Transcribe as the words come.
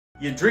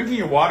You're drinking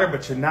your water,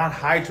 but you're not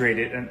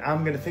hydrated, and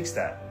I'm gonna fix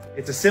that.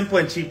 It's a simple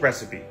and cheap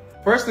recipe.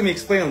 First, let me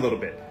explain a little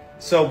bit.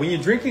 So when you're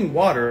drinking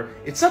water,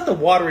 it's not the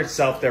water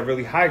itself that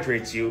really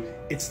hydrates you,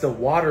 it's the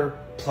water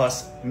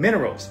plus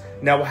minerals.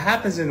 Now what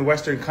happens in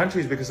Western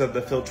countries because of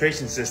the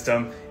filtration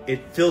system, it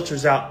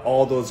filters out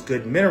all those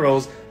good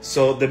minerals.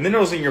 So the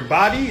minerals in your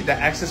body, the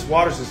excess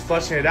water is just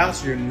flushing it out,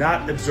 so you're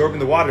not absorbing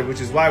the water, which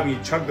is why when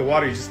you chug the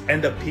water, you just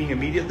end up peeing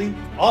immediately.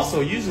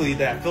 Also, usually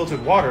that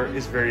filtered water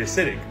is very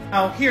acidic.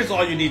 Now, here's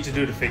all you need to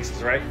do to fix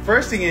this, right?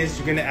 First thing is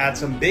you're gonna add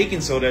some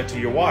baking soda to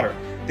your water.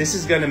 This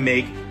is gonna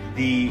make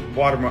the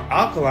water more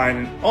alkaline,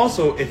 and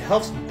also it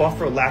helps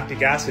buffer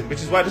lactic acid,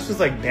 which is why this was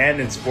like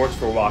banned in sports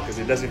for a while, because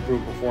it does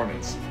improve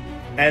performance.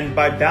 And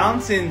by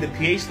balancing the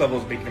pH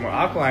levels, making it more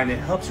alkaline, it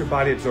helps your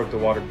body absorb the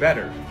water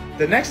better.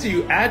 The next thing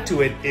you add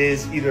to it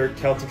is either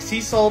Celtic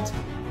sea salt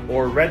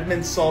or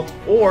Redmond salt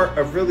or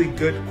a really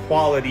good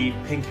quality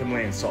pink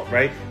Himalayan salt,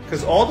 right?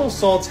 Because all those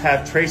salts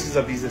have traces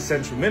of these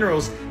essential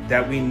minerals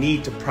that we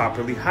need to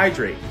properly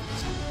hydrate.